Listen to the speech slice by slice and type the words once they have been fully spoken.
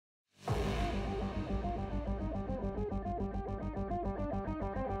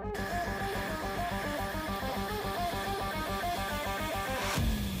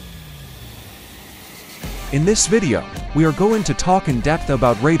In this video, we are going to talk in depth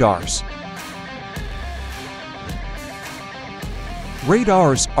about radars.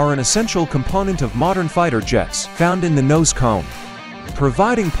 Radars are an essential component of modern fighter jets, found in the nose cone,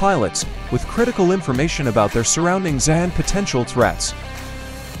 providing pilots with critical information about their surroundings and potential threats.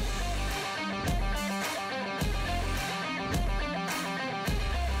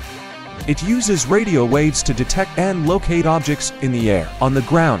 It uses radio waves to detect and locate objects in the air, on the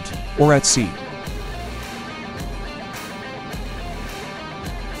ground, or at sea.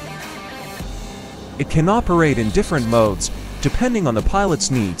 It can operate in different modes, depending on the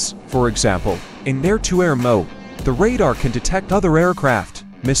pilot's needs. For example, in air-to-air mode, the radar can detect other aircraft,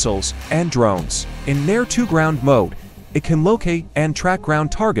 missiles, and drones. In air-to-ground mode, it can locate and track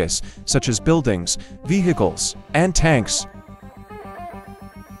ground targets, such as buildings, vehicles, and tanks.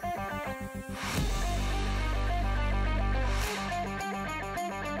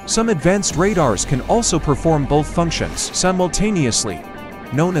 Some advanced radars can also perform both functions simultaneously,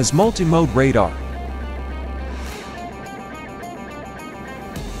 known as multi-mode radar.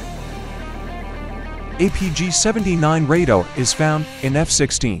 APG-79 radar is found in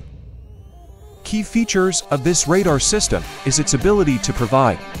F-16. Key features of this radar system is its ability to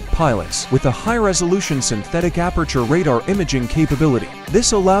provide pilots with a high-resolution synthetic aperture radar imaging capability.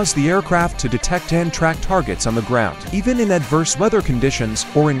 This allows the aircraft to detect and track targets on the ground, even in adverse weather conditions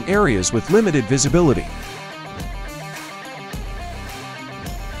or in areas with limited visibility.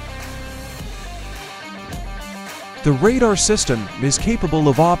 The radar system is capable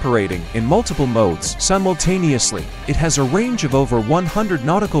of operating in multiple modes simultaneously. It has a range of over 100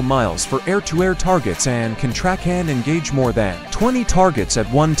 nautical miles for air-to-air targets and can track and engage more than 20 targets at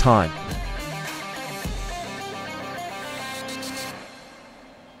one time.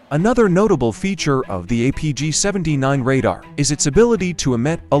 Another notable feature of the APG-79 radar is its ability to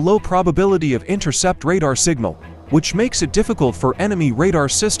emit a low probability of intercept radar signal, which makes it difficult for enemy radar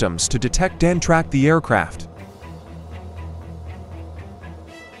systems to detect and track the aircraft.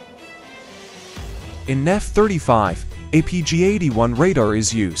 In F-35, APG-81 radar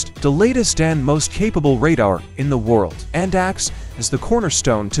is used, the latest and most capable radar in the world, and acts as the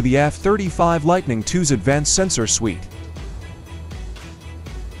cornerstone to the F-35 Lightning II's advanced sensor suite.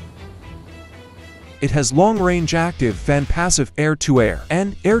 It has long-range active and passive air-to-air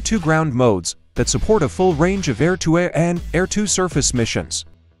and air-to-ground modes that support a full range of air-to-air and air-to-surface missions.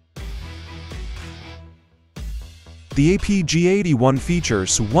 The APG-81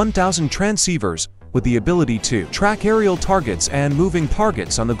 features 1,000 transceivers with the ability to track aerial targets and moving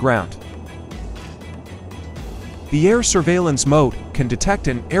targets on the ground. The air surveillance mode can detect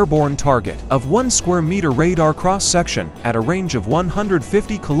an airborne target of 1 square meter radar cross-section at a range of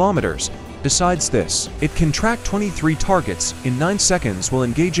 150 kilometers. Besides this, it can track 23 targets in 9 seconds while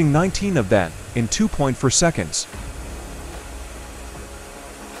engaging 19 of them in 2.4 seconds.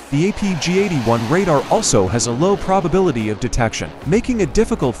 The APG-81 radar also has a low probability of detection, making it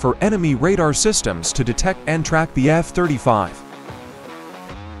difficult for enemy radar systems to detect and track the F-35.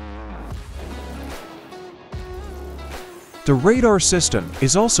 The radar system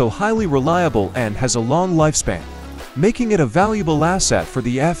is also highly reliable and has a long lifespan, making it a valuable asset for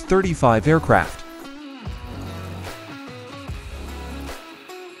the F-35 aircraft.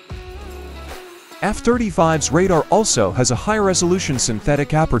 F-35's radar also has a high-resolution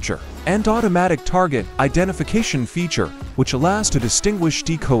synthetic aperture and automatic target identification feature, which allows to distinguish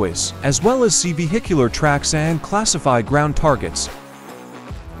decoys, as well as see vehicular tracks and classify ground targets.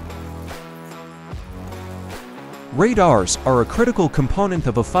 Radars are a critical component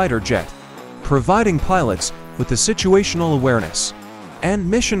of a fighter jet, providing pilots with the situational awareness and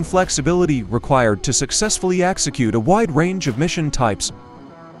mission flexibility required to successfully execute a wide range of mission types